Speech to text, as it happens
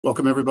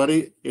Welcome,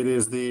 everybody. It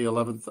is the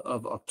 11th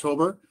of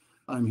October.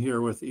 I'm here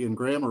with Ian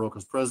Graham,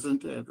 Oroco's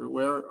president, Andrew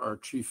Ware, our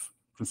chief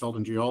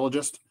consultant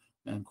geologist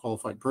and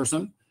qualified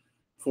person,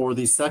 for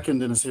the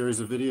second in a series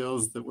of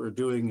videos that we're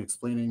doing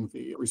explaining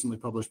the recently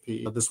published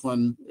PEA. This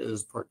one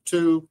is part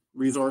 2,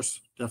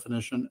 resource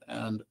definition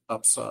and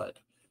upside.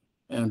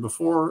 And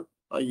before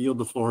I yield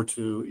the floor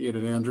to Ian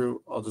and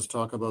Andrew, I'll just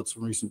talk about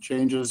some recent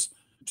changes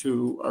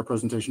to our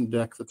presentation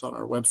deck that's on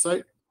our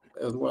website,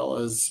 as well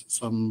as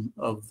some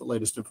of the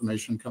latest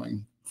information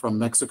coming from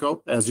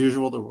Mexico. As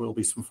usual, there will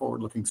be some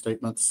forward-looking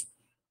statements.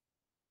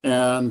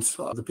 And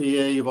the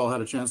PEA, you've all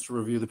had a chance to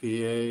review the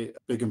PEA.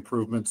 Big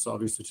improvements,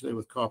 obviously, today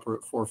with copper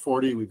at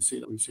 $4.40. We've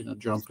seen a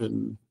jump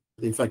in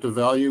the effective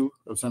value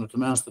of Santo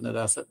Tomas, the net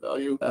asset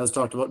value. As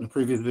talked about in a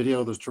previous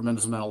video, there's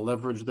tremendous amount of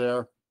leverage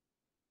there.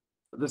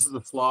 This is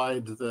a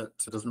slide that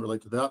doesn't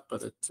relate to that,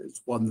 but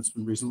it's one that's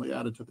been recently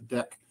added to the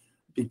deck,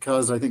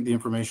 because I think the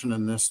information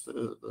in this,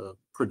 the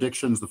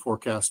predictions, the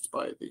forecasts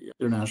by the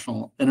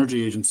International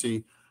Energy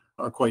Agency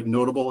are quite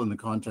notable in the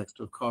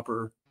context of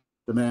copper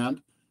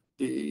demand.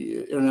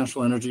 The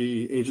International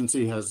Energy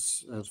Agency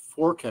has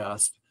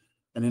forecast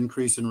an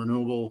increase in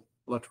renewable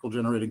electrical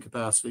generating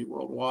capacity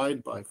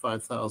worldwide by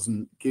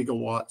 5,000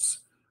 gigawatts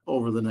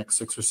over the next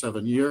 6 or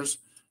 7 years.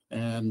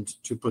 And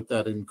to put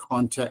that in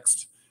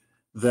context,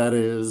 that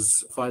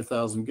is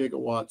 5,000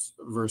 gigawatts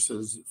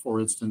versus, for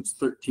instance,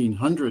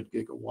 1,300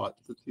 gigawatts.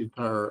 That's the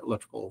entire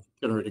electrical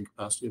generating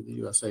capacity of the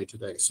USA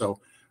today. So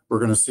we're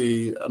going to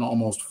see an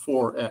almost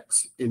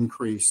 4x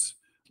increase,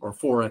 or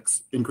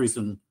 4x increase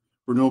in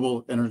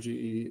renewable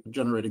energy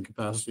generating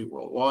capacity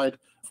worldwide,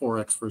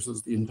 4x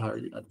versus the entire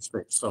United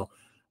States. So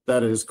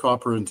that is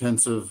copper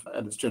intensive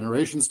at its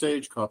generation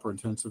stage, copper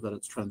intensive at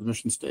its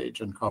transmission stage,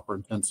 and copper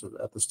intensive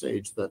at the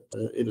stage that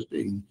it is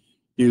being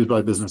used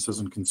by businesses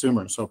and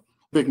consumers. So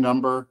big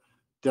number,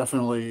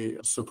 definitely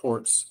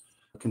supports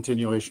a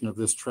continuation of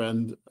this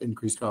trend,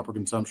 increased copper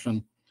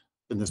consumption.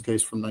 In this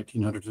case, from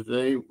 1900 to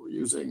today, we're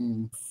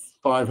using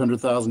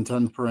 500,000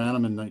 tons per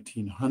annum in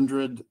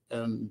 1900,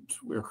 and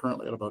we're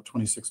currently at about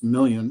 26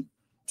 million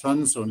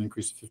tons, so an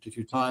increase of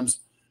 52 times.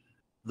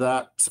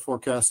 That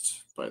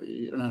forecast by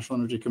the International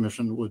Energy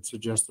Commission would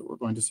suggest that we're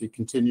going to see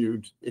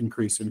continued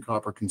increase in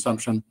copper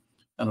consumption.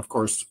 And of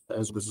course,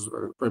 as this is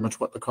very much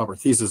what the copper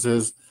thesis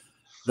is,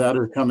 that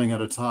are coming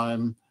at a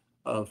time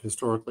of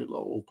historically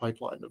low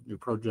pipeline of new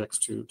projects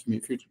to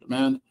meet future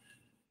demand,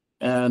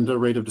 and a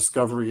rate of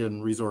discovery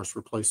and resource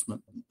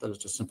replacement that has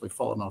just simply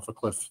fallen off a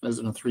cliff, as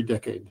in a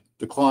 3-decade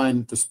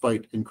decline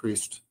despite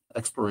increased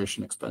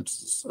exploration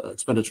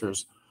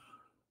expenditures.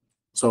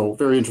 So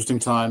very interesting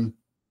time,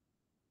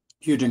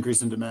 huge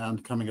increase in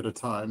demand coming at a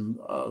time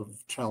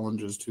of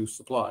challenges to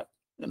supply.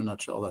 In a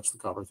nutshell, that's the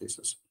copper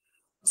thesis.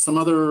 Some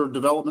other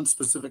developments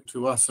specific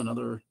to us and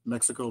other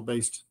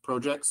Mexico-based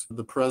projects.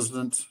 The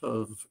president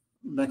of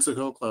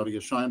Mexico, Claudia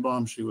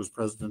Sheinbaum, she was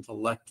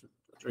president-elect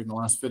during the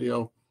last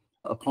video.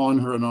 Upon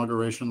her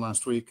inauguration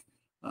last week,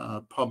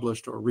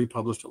 published or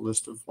republished a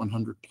list of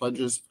 100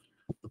 pledges.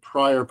 The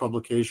prior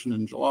publication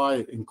in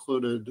July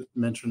included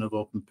mention of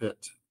open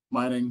pit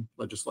mining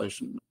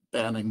legislation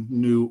banning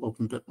new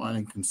open pit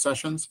mining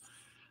concessions.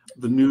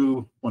 The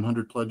new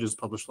 100 pledges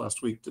published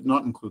last week did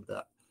not include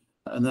that.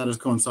 And that is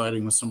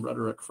coinciding with some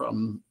rhetoric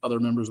from other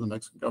members of the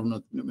Mexican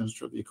government, the new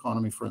Minister of the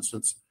Economy, for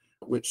instance,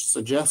 which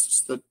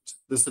suggests that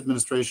this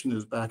administration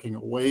is backing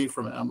away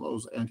from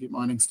AMLO's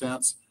anti-mining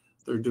stance.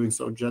 They're doing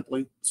so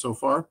gently so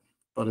far,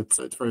 but it's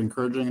very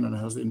encouraging, and it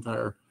has the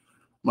entire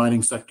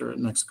mining sector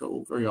in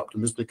Mexico very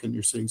optimistic, and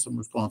you're seeing some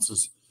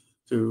responses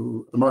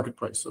to the market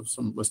price of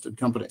some listed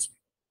companies.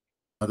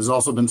 There's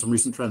also been some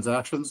recent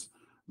transactions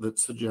that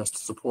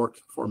suggest support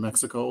for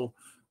Mexico,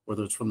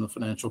 whether it's from the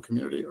financial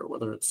community or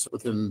whether it's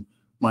within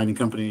mining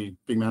company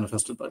being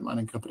manifested by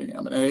mining company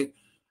M&A.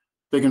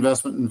 Big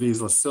investment in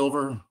Vizsla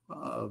Silver,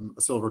 a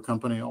silver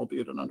company,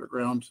 albeit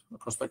a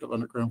prospective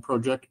underground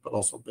project, but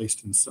also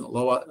based in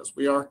Sinaloa, as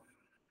we are.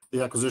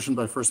 The acquisition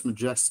by First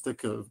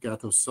Majestic of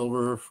Gatos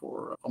Silver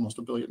for almost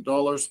 $1 billion.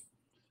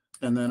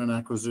 And then an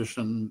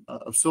acquisition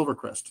of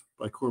Silvercrest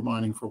by Coeur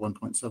Mining for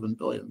 $1.7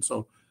 billion.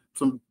 So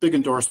some big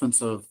endorsements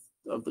of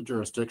the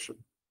jurisdiction.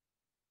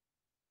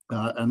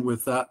 And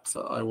with that,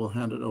 I will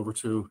hand it over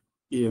to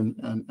Ian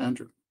and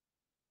Andrew.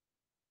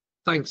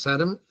 Thanks,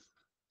 Adam.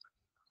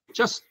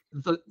 Just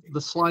the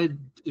slide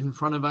in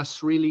front of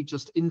us really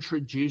just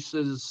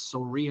introduces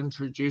or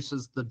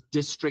reintroduces the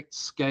district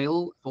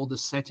scale for the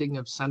setting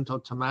of Santo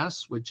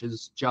Tomas, which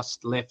is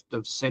just left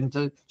of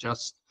center,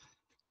 just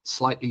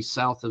slightly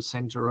south of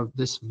center of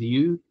this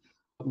view.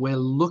 We're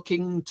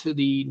looking to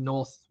the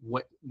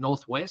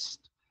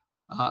northwest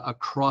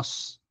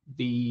across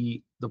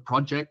the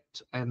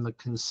project, and the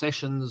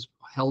concessions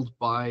held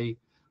by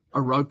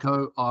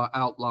Oroco are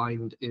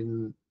outlined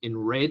in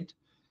red.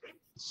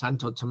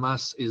 Santo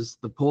Tomas is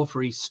the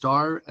porphyry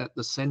star at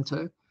the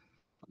center.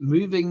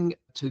 Moving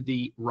to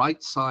the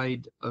right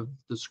side of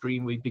the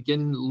screen, we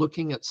begin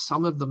looking at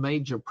some of the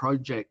major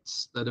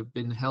projects that have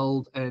been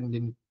held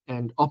and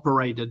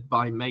operated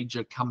by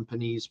major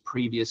companies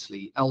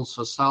previously. El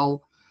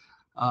Sosal,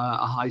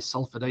 a high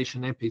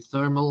sulfidation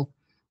epithermal,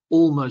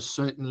 almost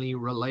certainly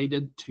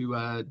related to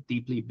a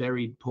deeply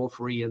buried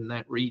porphyry in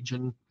that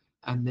region,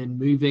 and then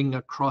moving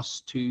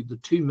across to the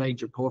two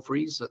major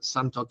porphyries at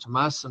Santo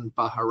Tomas and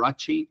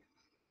Baharachi.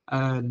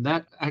 And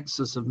that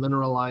axis of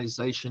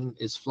mineralization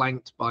is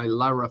flanked by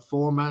La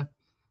Reforma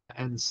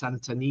and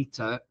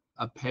Santanita,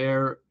 a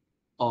pair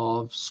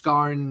of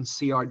skarn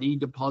CRD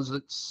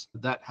deposits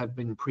that have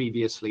been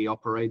previously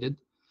operated.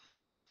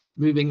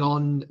 Moving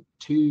on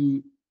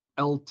to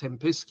El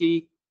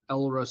Tempisky,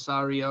 El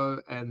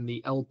Rosario, and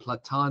the El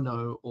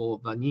Platano or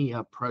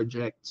Vanilla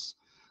projects,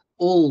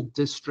 all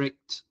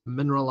district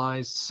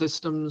mineralized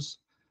systems,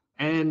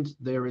 and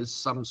there is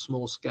some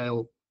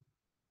small-scale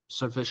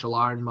superficial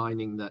iron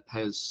mining that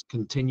has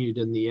continued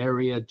in the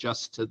area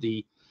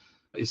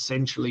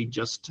essentially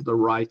just to the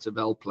right of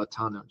El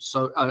Platano.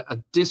 So a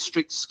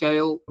district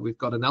scale, we've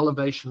got an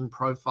elevation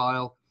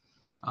profile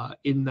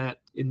in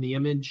the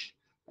image,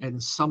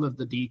 and some of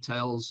the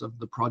details of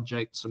the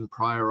projects and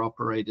prior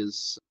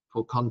operators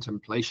for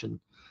contemplation.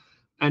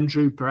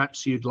 Andrew,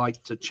 perhaps you'd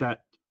like to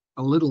chat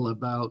a little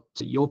about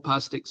your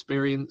past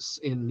experience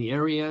in the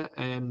area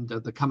and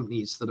the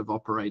companies that have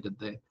operated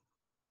there.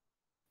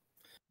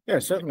 Yeah,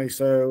 certainly.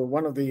 So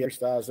one of the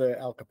stars there,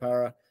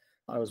 Alcapara,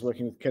 I was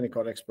working with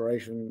Kennecott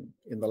Exploration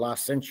in the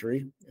last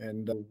century,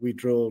 and we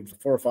drilled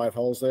 4 or 5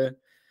 holes there.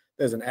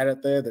 There's an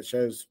adit there that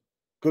shows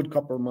good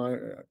copper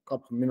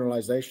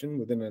mineralization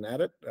within an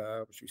adit,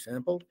 which we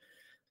sampled.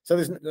 So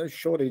there's no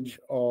shortage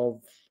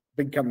of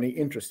big company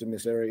interest in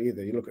this area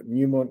either. You look at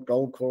Newmont,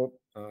 Goldcorp,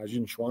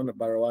 Jinchuan at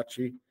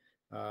Barawachi,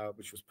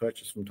 which was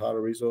purchased from Tyler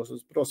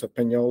Resources, but also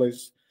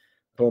Peñoles,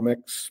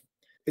 Tormex.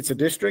 It's a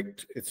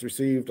district. It's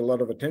received a lot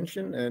of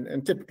attention,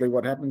 and typically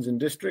what happens in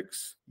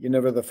districts, you're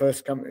never the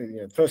first company.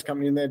 First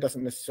company in there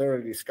doesn't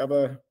necessarily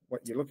discover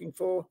what you're looking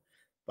for,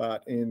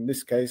 but in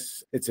this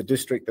case, it's a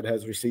district that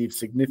has received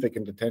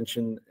significant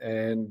attention,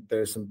 and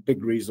there's some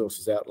big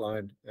resources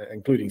outlined,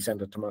 including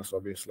Santo Tomas,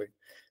 obviously.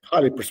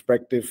 Highly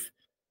prospective,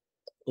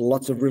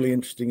 lots of really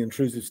interesting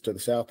intrusives to the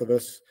south of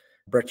us,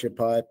 breccia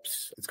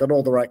pipes. It's got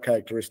all the right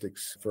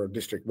characteristics for a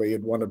district where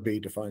you'd want to be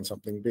to find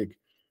something big.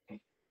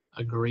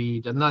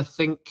 Agreed. And I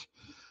think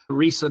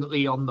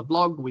recently on the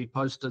blog, we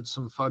posted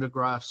some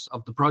photographs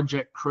of the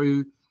project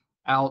crew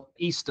out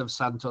east of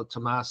Santo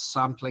Tomas,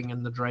 sampling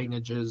in the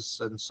drainages.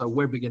 And so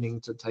we're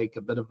beginning to take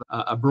a bit of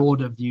a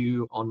broader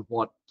view on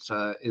what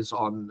is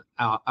on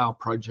our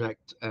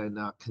project and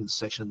our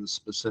concessions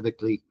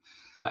specifically.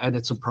 And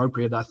it's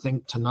appropriate, I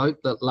think, to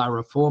note that La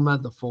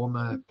Reforma, the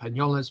former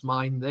Peñoles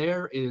mine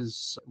there,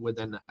 is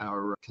within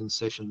our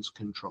concessions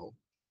control.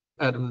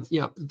 Adam,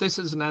 yeah, this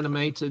is an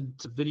animated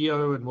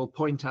video, and we'll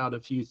point out a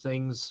few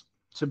things.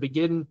 To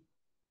begin,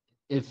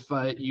 if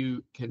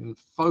you can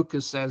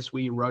focus as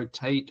we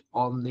rotate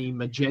on the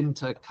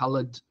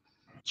magenta-colored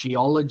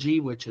geology,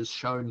 which is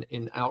shown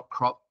in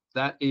outcrop,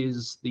 that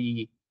is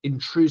the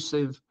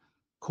intrusive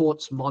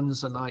quartz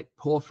monzonite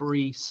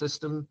porphyry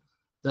system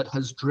that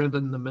has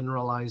driven the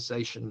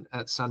mineralization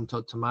at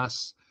Santo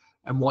Tomas.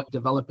 And what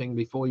developing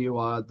before you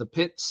are the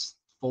pits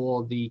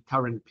for the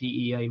current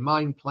PEA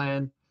mine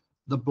plan,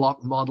 the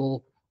block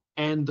model,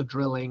 and the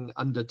drilling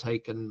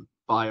undertaken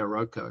by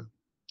Oroco.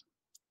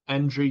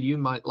 Andrew, you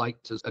might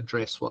like to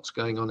address what's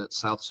going on at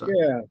South Zone.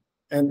 Yeah,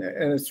 and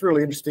it's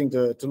really interesting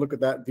to look at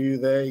that view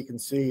there. You can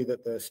see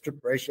that the strip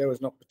ratio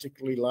is not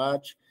particularly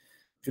large.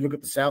 If you look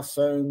at the South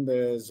Zone,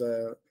 there's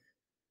a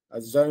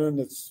zone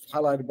that's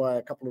highlighted by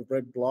a couple of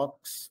red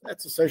blocks.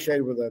 That's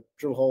associated with a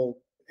drill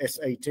hole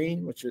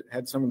S18, which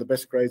had some of the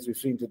best grades we've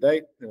seen to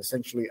date, and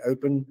essentially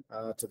open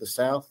to the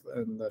south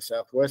and the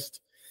southwest.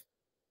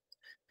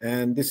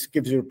 And this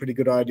gives you a pretty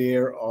good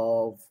idea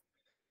of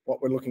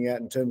what we're looking at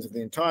in terms of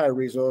the entire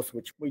resource,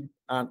 which we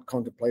aren't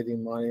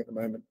contemplating mining at the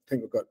moment. I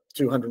think we've got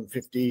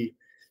 250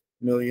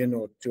 million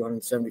or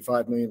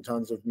 275 million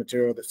tons of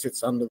material that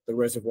sits under the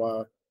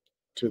reservoir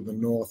to the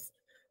north.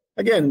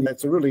 Again,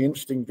 that's a really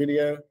interesting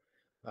video.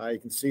 You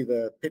can see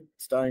the pit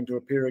starting to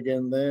appear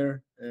again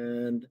there.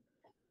 And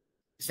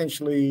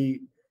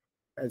essentially,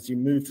 as you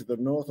move to the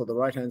north or the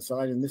right-hand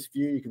side in this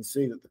view, you can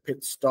see that the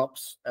pit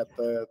stops at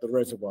the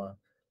reservoir.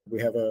 We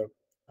have a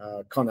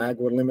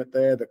ConAgua limit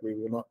there that we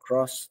will not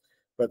cross,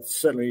 but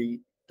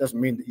certainly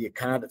doesn't mean that you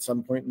can't at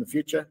some point in the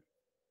future.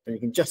 And you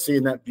can just see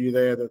in that view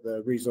there that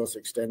the resource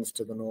extends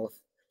to the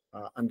north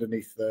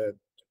underneath the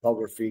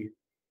topography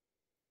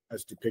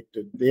as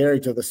depicted. The area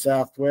to the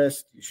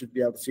southwest, you should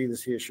be able to see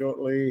this here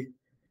shortly,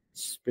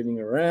 spinning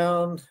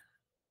around.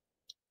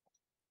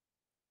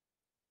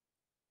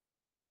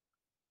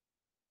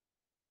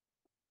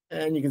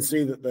 And you can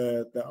see that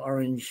the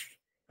orange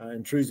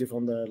intrusive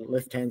on the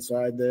left-hand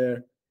side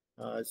there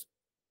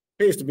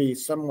appears to be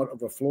somewhat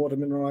of a floor to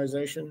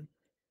mineralization,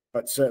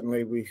 but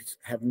certainly we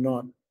have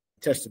not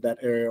tested that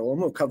area, and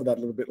we'll cover that a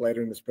little bit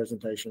later in this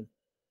presentation.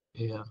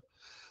 Yeah,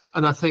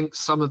 and I think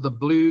some of the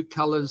blue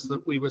colors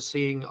that we were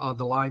seeing are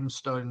the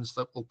limestones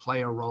that will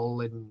play a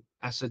role in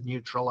acid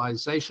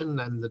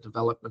neutralization and the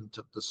development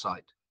of the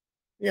site.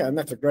 Yeah, and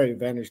that's a great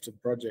advantage to the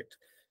project.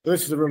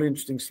 This is a really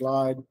interesting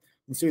slide.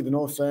 You can see the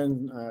north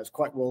zone is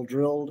quite well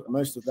drilled.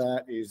 Most of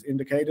that is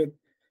indicated.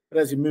 But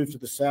as you move to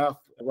the south,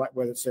 right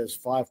where it says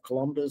 5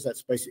 kilometers,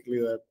 that's basically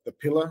the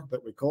pillar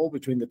that we call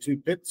between the two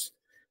pits.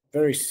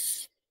 Very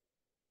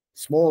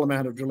small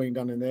amount of drilling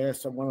done in there.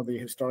 So one of the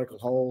historical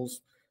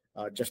holes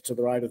just to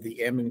the right of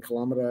the M in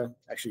kilometer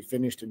actually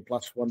finished in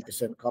plus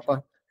 1%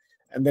 copper.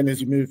 And then as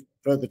you move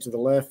further to the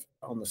left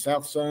on the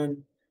south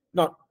zone,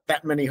 not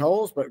that many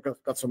holes, but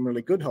got some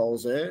really good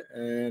holes there,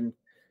 and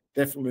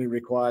definitely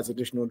requires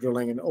additional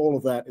drilling. And all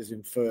of that is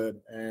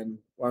inferred. And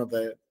one of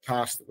the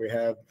tasks that we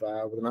have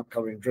with an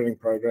upcoming drilling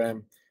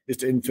program is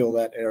to infill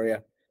that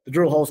area. The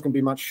drill holes can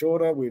be much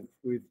shorter. We've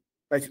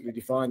basically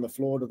defined the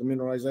floor to the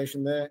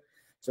mineralization there.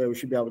 So we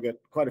should be able to get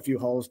quite a few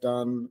holes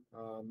done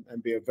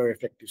and be a very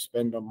effective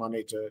spend on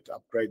money to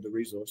upgrade the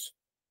resource.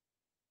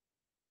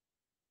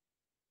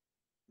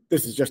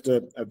 This is just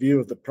a view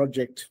of the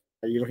project.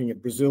 You're looking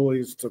at Brazil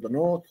is to the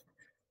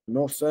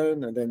north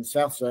zone, and then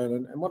south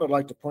zone. And what I'd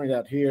like to point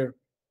out here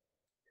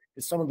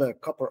is some of the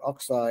copper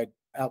oxide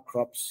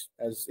outcrops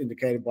as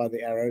indicated by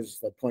the arrows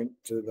that point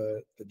to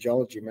the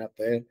geology map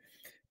there.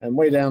 And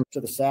way down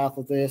to the south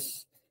of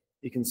this,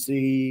 you can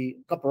see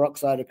copper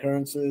oxide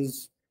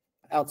occurrences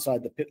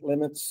outside the pit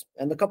limits.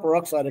 And the copper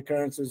oxide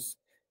occurrences,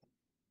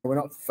 we're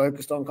not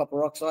focused on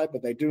copper oxide,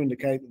 but they do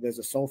indicate that there's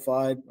a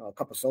sulfide,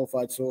 copper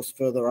sulfide source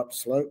further up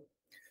slope.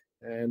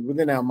 And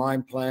within our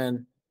mine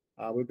plan,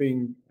 we're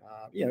being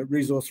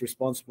resource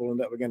responsible in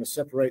that we're going to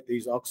separate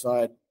these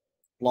oxide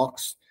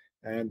blocks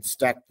and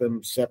stack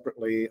them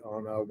separately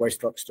on a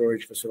waste rock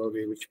storage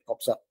facility, which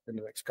pops up in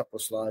the next couple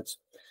of slides.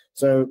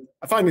 So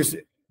I find this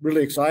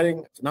really exciting.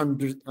 It's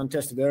an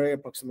untested area,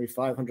 approximately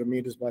 500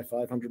 meters by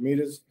 500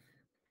 meters,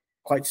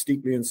 quite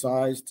steeply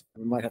incised.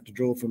 We might have to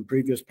drill from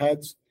previous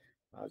pads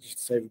just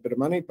to save a bit of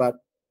money,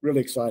 but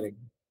really exciting.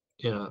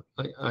 Yeah,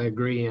 I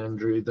agree,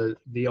 Andrew.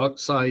 The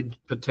oxide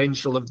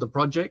potential of the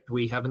project,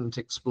 we haven't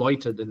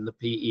exploited in the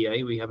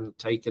PEA. We haven't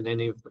taken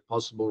any of the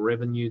possible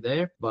revenue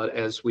there. But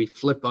as we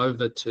flip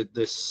over to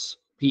this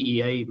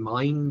PEA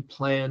mine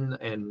plan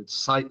and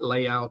site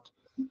layout,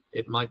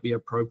 it might be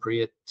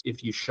appropriate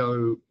if you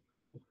show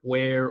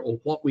where or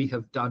what we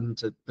have done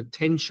to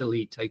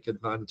potentially take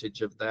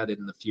advantage of that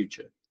in the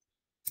future.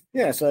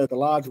 Yeah, so the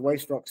large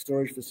waste rock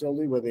storage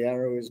facility where the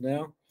arrow is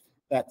now,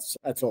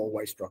 that's all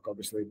waste rock,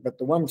 obviously. But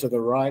the one to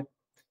the right,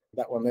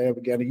 that one there,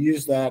 we're going to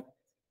use that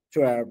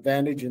to our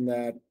advantage in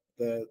that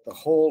the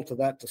haul to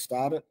that to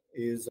start it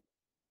is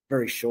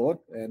very short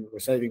and we're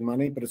saving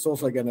money, but it's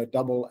also going to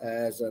double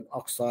as an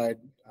oxide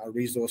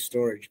resource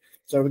storage.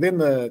 So within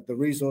the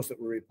resource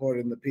that we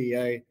reported in the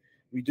PEA,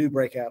 we do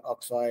break out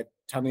oxide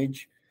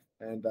tonnage,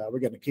 and we're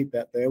going to keep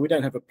that there. We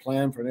don't have a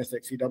plan for an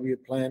SX-EW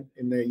plant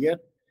in there yet,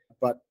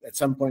 but at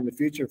some point in the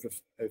future,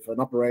 if an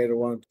operator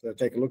wanted to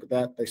take a look at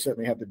that, they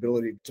certainly have the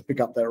ability to pick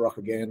up that rock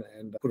again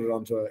and put it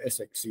onto a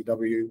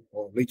SX-EW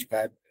or leach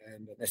pad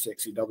and an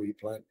SX-EW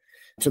plant.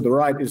 To the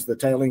right is the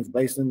tailings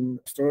basin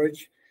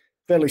storage.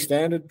 Fairly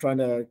standard, trying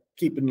to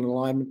keep it in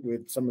alignment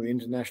with some of the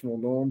international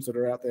norms that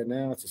are out there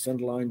now. It's a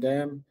centerline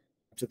dam.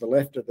 To the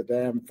left of the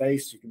dam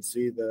face, you can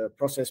see the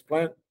process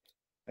plant,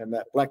 and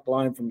that black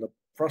line from the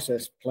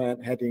process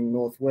plant heading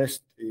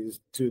northwest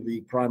is to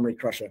the primary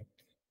crusher.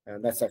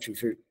 And that's actually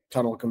through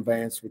tunnel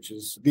conveyance, which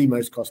is the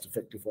most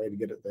cost-effective way to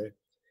get it there.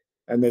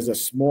 And there's a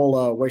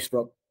smaller waste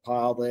rock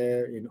pile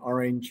there in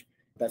orange.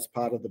 That's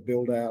part of the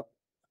build-out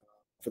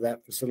for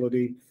that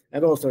facility,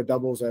 and also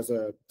doubles as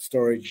a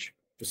storage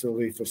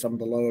facility for some of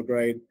the lower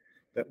grade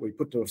that we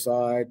put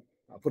aside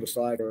for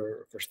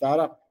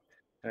startup,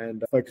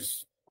 and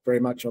focus very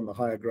much on the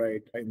higher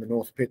grade in the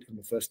North Pit in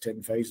the first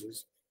 10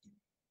 phases.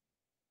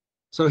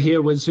 So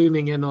here we're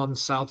zooming in on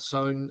South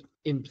Zone,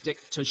 in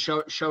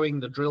particular showing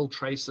the drill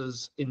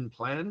traces in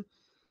plan,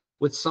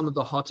 with some of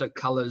the hotter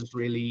colors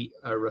really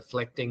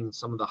reflecting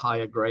some of the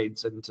higher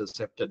grades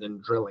intercepted in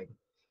drilling.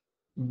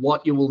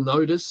 What you will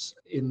notice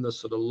in the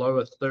sort of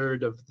lower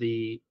third of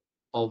the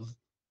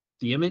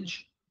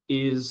image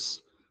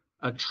is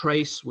a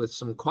trace with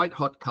some quite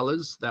hot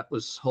colors. That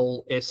was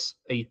hole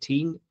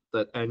S18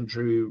 that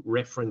Andrew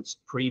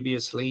referenced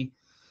previously.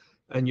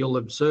 And you'll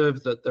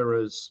observe that there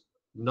is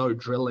no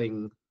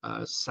drilling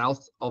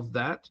south of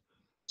that.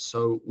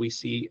 So we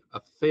see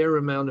a fair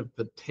amount of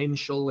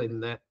potential in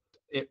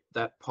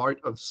that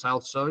part of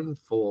South Zone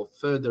for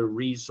further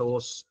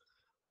resource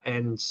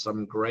and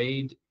some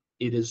grade.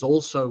 It is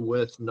also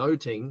worth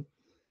noting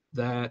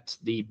that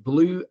the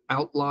blue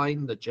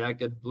outline, the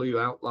jagged blue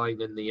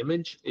outline in the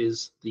image,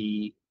 is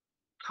the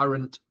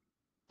current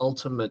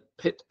ultimate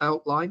pit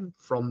outline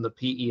from the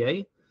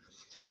PEA.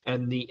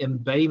 And the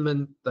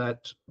embayment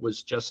that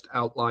was just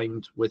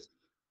outlined with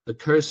the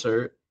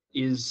cursor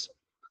is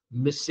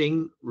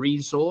missing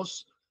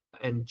resource.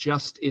 And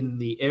just in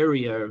the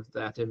area of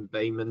that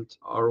embayment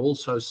are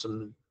also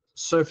some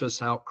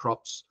surface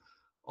outcrops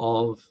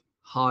of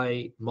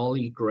high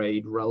moly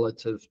grade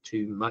relative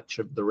to much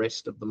of the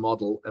rest of the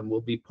model. And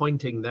we'll be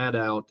pointing that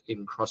out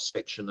in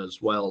cross-section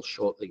as well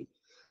shortly.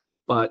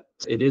 But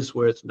it is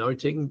worth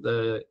noting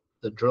the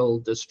drill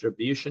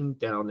distribution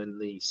down in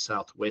the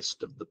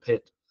southwest of the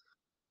pit.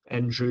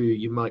 Andrew,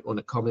 you might want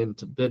to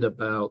comment a bit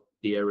about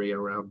the area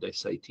around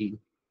S18.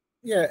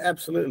 Yeah,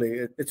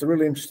 absolutely. It's a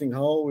really interesting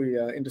hole. We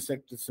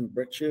intersected some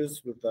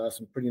breccias with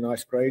some pretty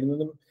nice grading in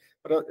them.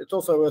 But it's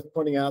also worth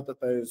pointing out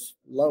that those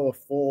lower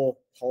 4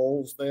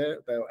 holes there,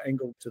 they're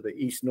angled to the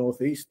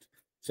east-northeast.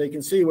 So you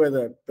can see where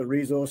the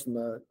resource and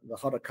the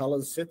hotter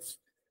colors sits.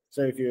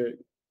 So if you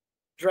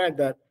drag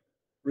that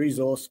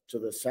resource to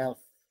the south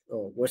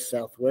or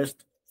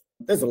west-southwest,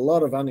 there's a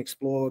lot of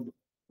unexplored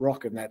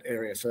rock in that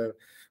area. So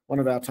one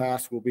of our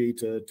tasks will be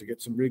to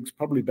get some rigs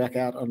probably back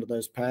out under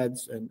those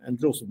pads and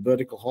drill some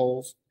vertical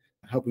holes,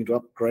 helping to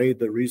upgrade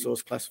the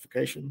resource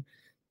classification,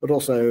 but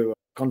also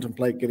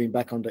contemplate getting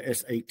back onto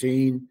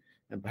S18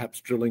 and perhaps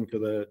drilling to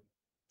the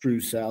true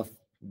south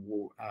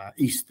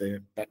east there,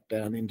 back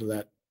down into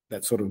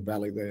that sort of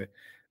valley there.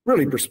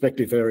 Really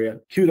prospective area.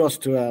 Kudos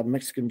to our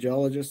Mexican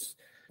geologists.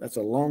 That's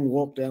a long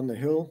walk down the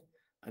hill,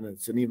 and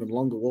it's an even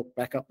longer walk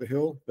back up the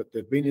hill, but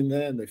they've been in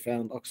there and they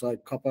found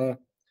oxide copper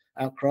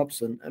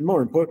outcrops. And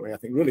more importantly, I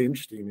think really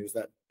interesting is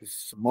that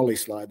this molly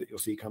slide that you'll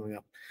see coming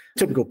up.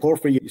 Typical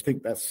porphyry, you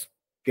think that's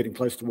getting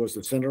close towards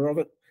the center of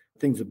it.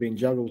 Things have been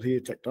juggled here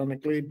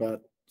tectonically,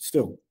 but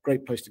still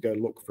great place to go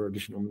look for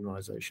additional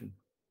mineralization.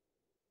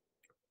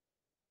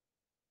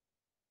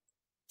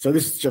 So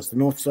this is just the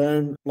north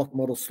zone block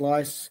model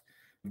slice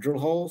drill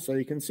hole. So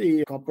you can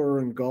see copper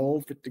and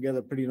gold fit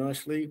together pretty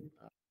nicely.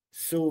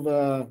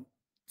 Silver,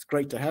 it's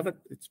great to have it.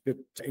 It's a bit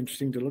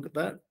interesting to look at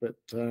that, but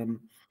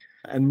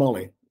and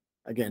moly.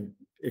 Again,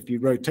 if you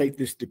rotate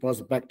this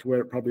deposit back to where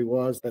it probably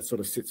was, that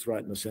sort of sits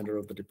right in the center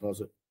of the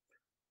deposit,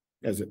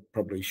 as it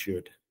probably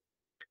should.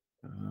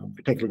 If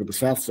we take a look at the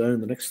south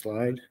zone, the next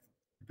slide.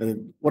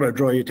 And what I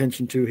draw your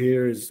attention to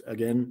here is,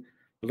 again,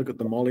 look at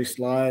the moly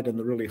slide and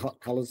the really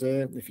hot colors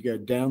there. If you go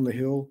down the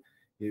hill,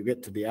 you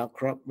get to the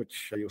outcrop,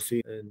 which you'll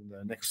see in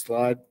the next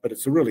slide. But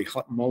it's a really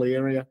hot moly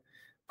area.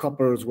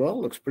 Copper as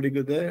well, looks pretty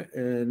good there.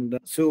 And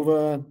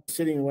silver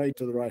sitting away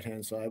to the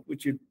right-hand side,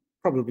 which you'd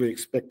probably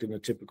expect in a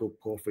typical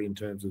porphyry in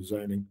terms of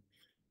zoning.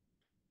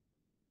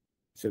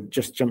 So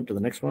just jump to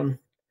the next one.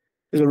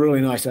 There's a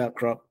really nice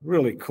outcrop,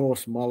 really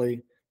coarse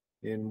moly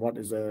in what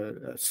is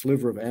a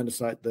sliver of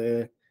andesite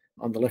there.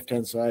 On the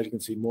left-hand side, you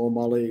can see more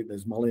moly.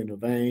 There's moly in a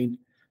vein.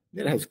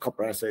 It has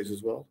copper assays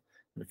as well.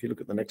 And if you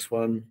look at the next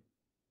one,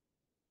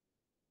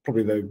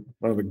 probably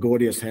one of the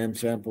gaudiest hand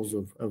samples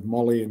of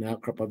moly and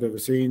outcrop I've ever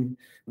seen.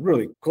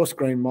 Really coarse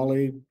grain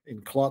moly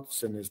in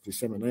clots, and there's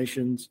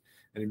disseminations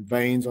and in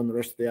veins on the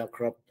rest of the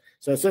outcrop.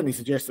 So it certainly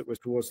suggests that we're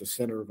towards the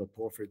center of a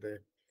porphyry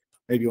there.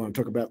 Maybe you want to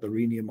talk about the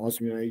rhenium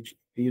osmium age,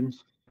 Ian?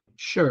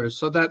 Sure.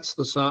 So that's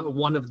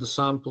one of the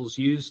samples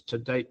used to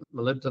date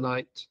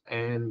molybdenite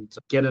and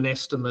get an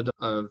estimate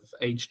of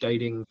age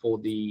dating for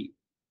the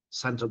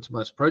Santo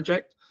Tomas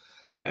project.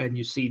 And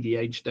you see the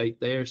age date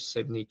there,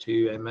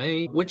 72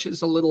 MA, which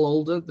is a little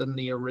older than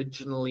the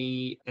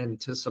originally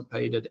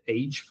anticipated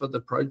age for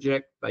the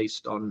project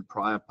based on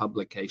prior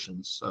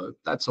publications. So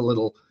that's a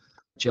little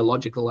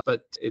geological,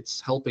 but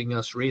it's helping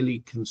us really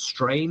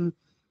constrain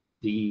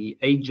the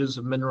ages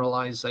of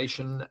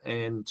mineralization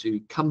and to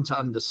come to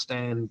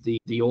understand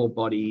the ore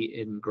body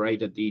in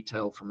greater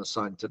detail from a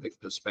scientific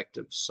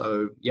perspective.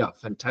 So yeah,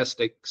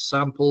 fantastic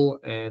sample,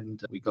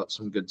 and we got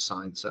some good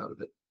science out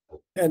of it.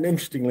 And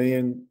interestingly,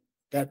 in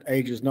that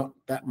age is not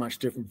that much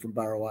different from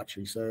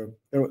Barawachi. So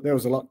there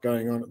was a lot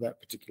going on at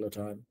that particular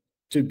time.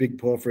 2 big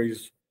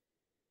porphyries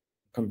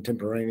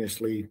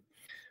contemporaneously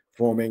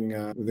forming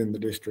within the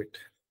district.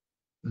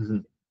 Mm-hmm.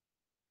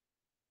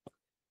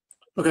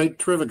 Okay,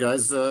 terrific,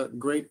 guys.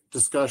 Great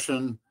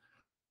discussion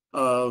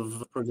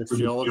of project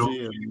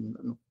geology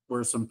and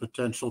where some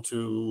potential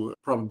to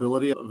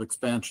probability of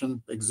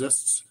expansion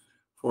exists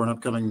for an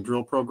upcoming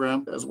drill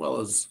program, as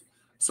well as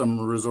some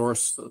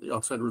resource, the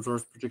oxide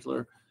resource in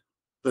particular,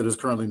 that is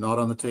currently not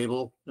on the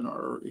table in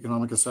our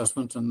economic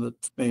assessment and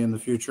that may in the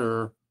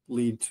future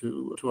lead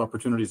to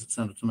opportunities at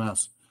Santo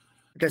Tomas.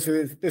 Okay,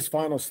 so this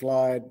final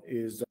slide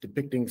is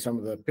depicting some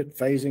of the pit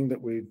phasing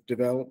that we've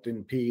developed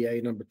in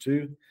PEA number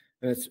 2.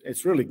 And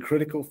it's really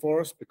critical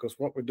for us because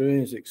what we're doing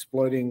is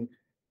exploiting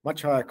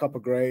much higher copper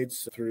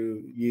grades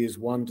through years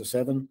 1 to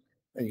 7.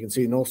 And you can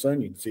see North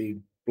Zone, you can see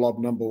blob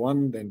number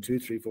 1, then 2,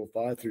 3, 4,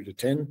 5 through to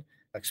 10,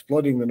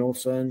 exploiting the North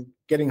Zone,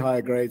 getting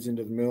higher grades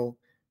into the mill,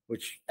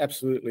 which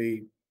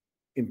absolutely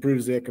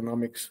improves the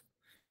economics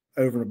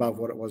over and above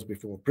what it was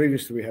before.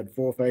 Previously, we had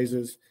 4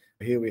 phases.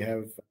 Here we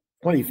have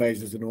 20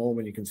 phases in all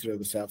when you consider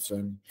the South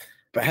Zone.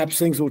 Perhaps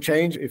things will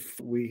change if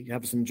we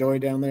have some joy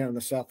down there in the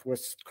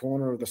southwest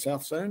corner of the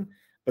South Zone,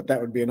 but that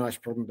would be a nice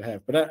problem to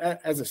have. But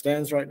as it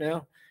stands right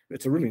now,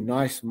 it's a really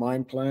nice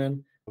mine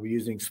plan. We're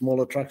using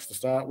smaller trucks to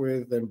start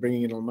with, then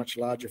bringing in a much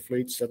larger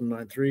fleet,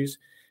 793s,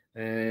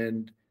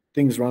 and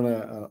things run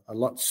a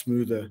lot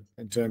smoother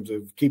in terms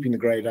of keeping the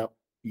grade up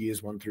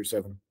years 1 through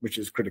 7, which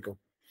is critical.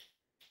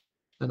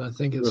 And I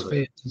think it's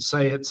fair to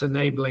say it's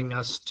enabling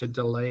us to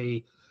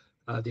delay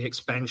the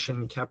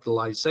expansion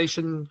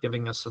capitalization,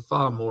 giving us a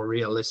far more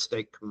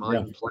realistic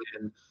mine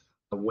plan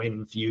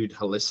when viewed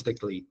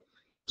holistically.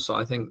 So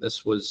I think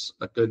this was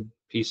a good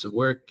piece of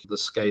work. The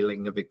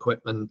scaling of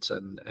equipment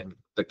and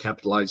the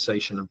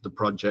capitalization of the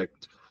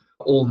project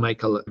all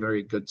make a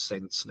very good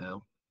sense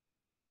now.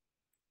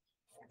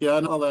 Yeah,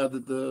 and I'll add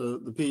that the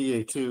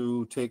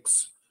PEA2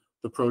 takes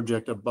the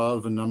project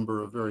above a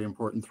number of very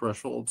important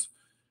thresholds,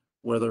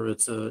 whether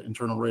it's an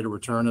internal rate of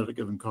return at a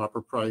given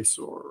copper price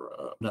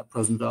or net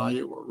present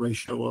value or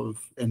ratio of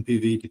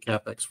NPV to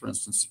CapEx, for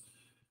instance.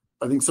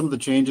 I think some of the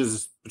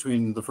changes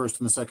between the first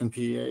and the second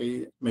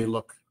PEA may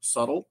look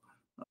subtle,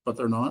 but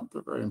they're not.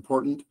 They're very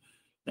important.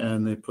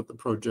 And they put the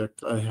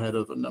project ahead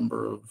of a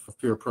number of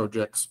peer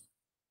projects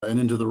and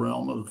into the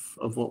realm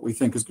of what we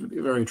think is going to be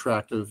a very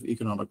attractive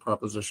economic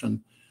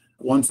proposition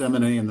once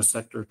M&A in the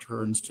sector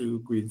turns to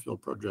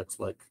greenfield projects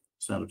like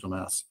Santo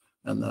Tomas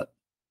and that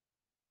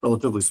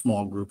relatively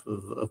small group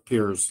of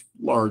peers,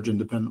 large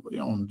independently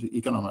owned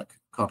economic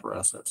copper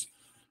assets.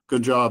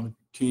 Good job,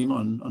 team,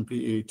 on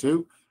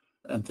PEA2.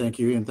 And thank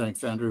you, and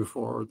thanks, Andrew,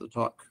 for the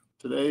talk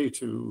today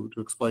to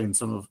explain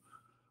some of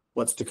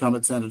what's to come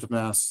at Santo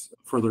Tomas,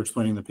 further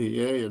explaining the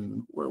PEA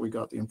and where we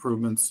got the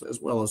improvements,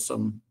 as well as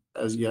some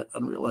as yet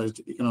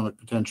unrealized economic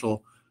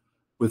potential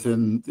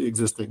within the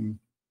existing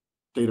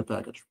data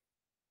package.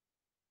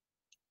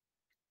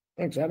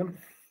 Thanks, Adam.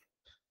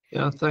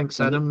 Yeah, thanks,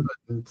 Adam,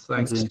 and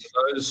thanks to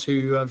those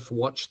who have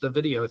watched the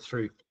video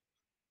through.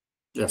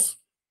 Yes.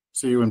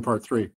 See you in part 3.